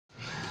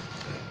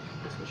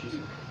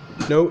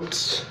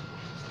notes,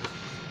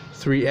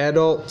 3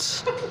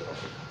 adults.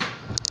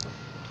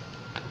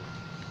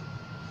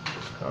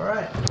 All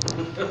right.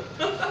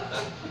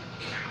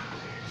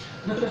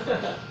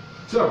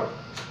 So,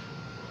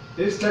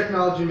 is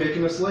technology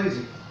making us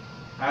lazy?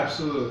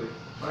 Absolutely.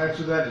 My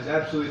answer to that is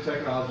absolutely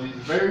technology. The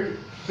very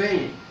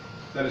thing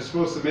that is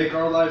supposed to make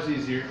our lives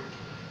easier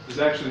is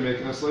actually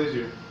making us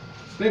lazier.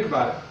 Think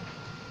about it.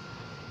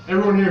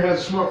 Everyone here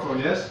has a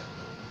smartphone, yes?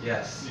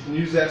 Yes. You can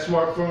use that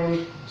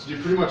smartphone to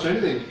do pretty much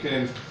anything. You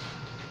can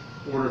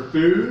order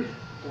food,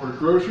 order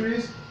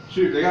groceries.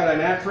 Shoot, they got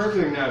an app for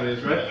everything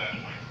nowadays, right?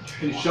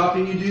 Any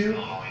shopping you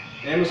do,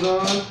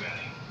 Amazon.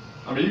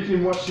 I mean, you can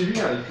even watch TV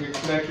now. You can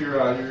connect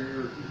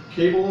your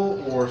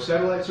cable or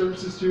satellite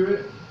services to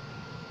it.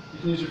 You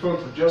can use your phone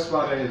for just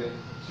about anything.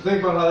 So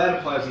think about how that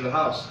applies to the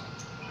house.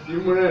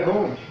 Even when at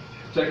home,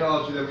 the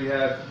technology that we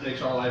have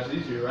makes our lives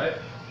easier, right?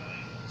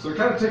 So it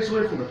kind of takes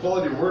away from the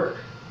quality of work,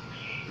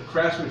 the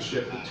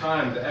craftsmanship, the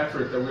time, the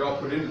effort that we all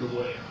put into the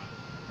work.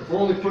 If we're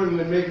only putting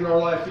in making our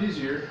life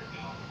easier,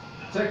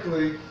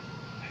 technically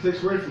it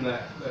takes away from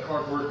that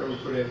hard work that we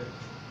put in,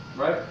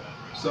 right?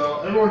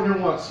 So everyone here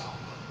wants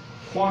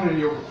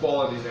quantity over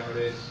quality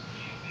nowadays.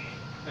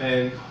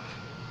 And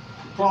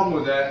the problem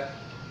with that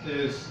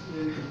is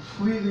it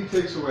completely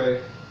takes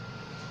away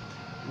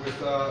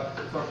with our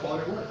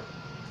quality of work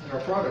and our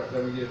product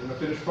that we get, and the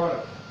finished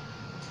product.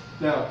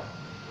 Now,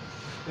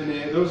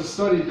 there was a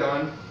study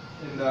done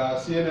in the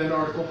CNN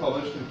article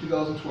published in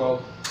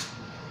 2012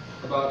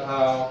 about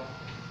how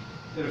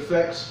it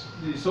affects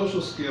the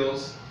social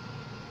skills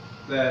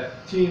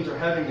that teens are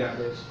having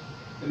nowadays.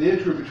 In the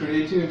age group between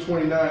 18 and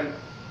 29,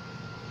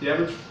 the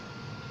average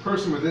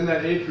person within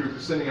that age group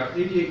is sending out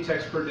 88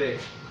 texts per day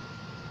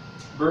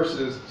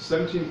versus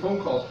 17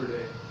 phone calls per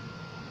day.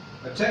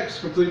 A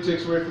text completely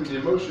takes away from the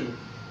emotion.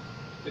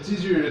 It's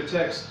easier to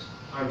text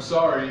 "I'm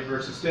sorry"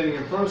 versus standing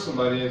in front of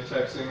somebody and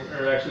texting,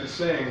 or actually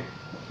saying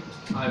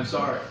 "I'm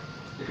sorry."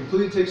 It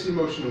completely takes the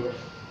emotion away,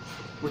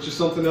 which is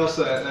something else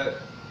that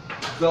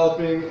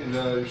developing in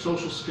your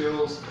social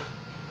skills,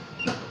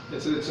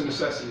 it's a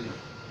necessity.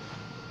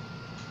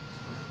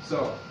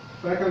 So,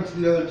 back onto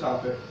the other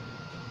topic.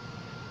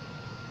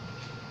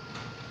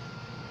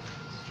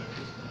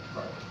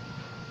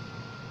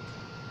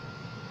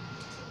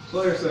 So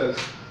like I said,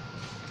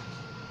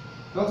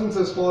 nothing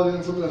says quality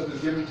than something that's been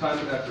given time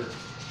and effort.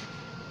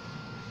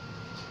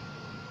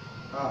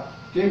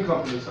 Game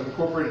companies have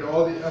incorporated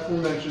all the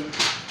aforementioned,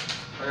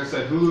 like I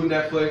said, Hulu,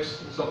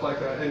 Netflix, and stuff like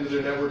that into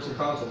their networks and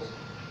consoles.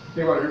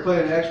 Think about it, if you're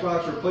playing an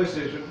Xbox or a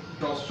PlayStation, you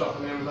can also shop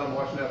on Amazon,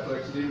 watch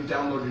Netflix, and even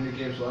download your new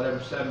games without ever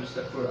having to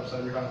step foot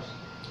outside your house.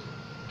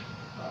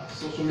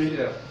 Social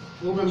media,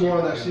 a little bit more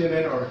on that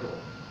CNN article.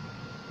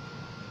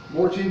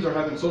 More teens are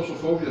having social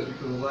phobias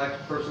because of the lack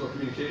of personal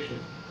communication.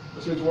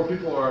 This means more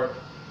people are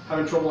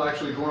having trouble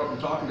actually going up and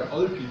talking to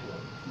other people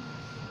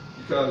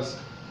because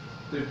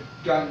they've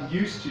gotten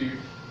used to,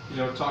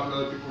 talking to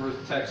other people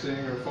with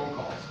texting or phone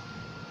calls.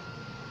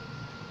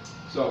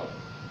 So,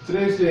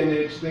 today's day and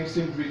age, things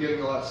seem to be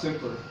getting a lot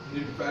simpler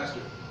and even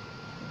faster.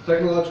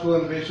 Technological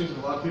innovations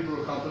have allowed people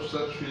to accomplish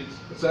such feats,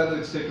 but sadly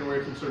it's taken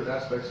away from certain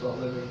aspects about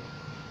living.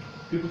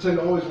 People tend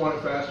to always want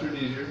it faster and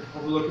easier,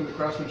 overlooking the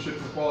craftsmanship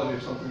and quality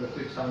of something that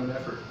takes time and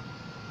effort.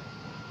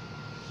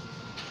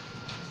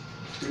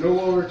 We no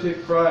longer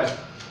take pride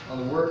on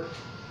the work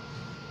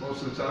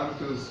most of the time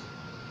because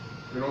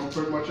we don't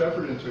put much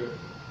effort into it.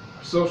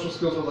 Our social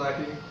skills are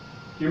lacking.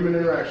 Human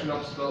interaction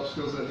helps develop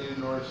skills that are needed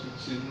in order to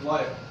succeed in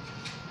life.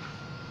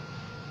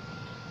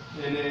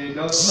 In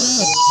another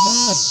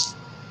article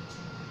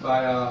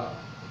by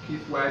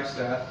Keith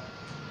Wagstaff,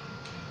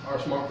 "Our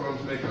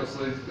Smartphones Make Us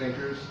Lazy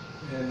Thinkers,"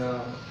 and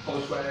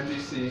published by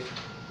NBC,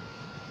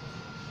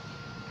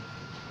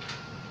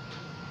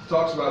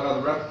 talks about how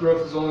the rapid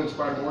growth has only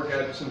inspired more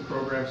gadgets and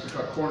programs to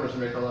cut corners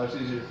and make our lives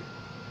easier.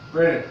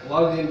 Granted, a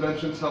lot of the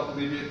inventions help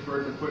alleviate the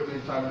burden of putting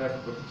in time and effort,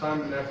 but the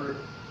time and effort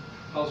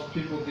helps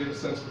people get a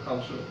sense of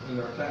accomplishment in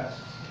their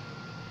tasks.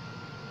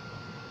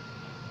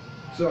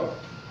 So,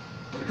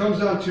 when it comes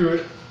down to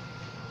it,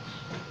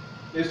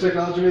 is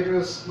technology making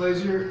us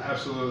lazier?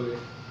 Absolutely.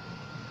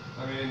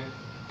 I mean,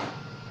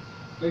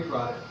 think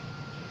about it.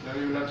 You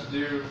don't even have to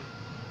do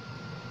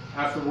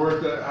half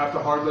the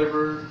hard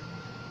labor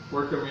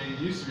work that we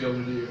used to be able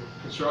to do.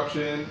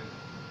 Construction,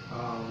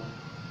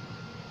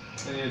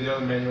 any of the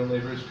other manual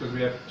labors, because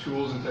we have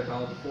tools and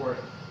technology for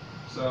it.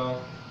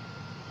 So,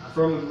 I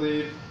firmly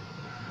believe,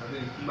 I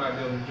think you might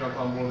be able to jump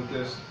on board with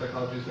this.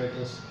 Technology is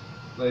making us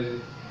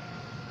lazy.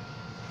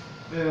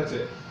 And that's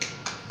it.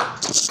 God,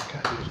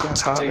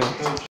 it's hot.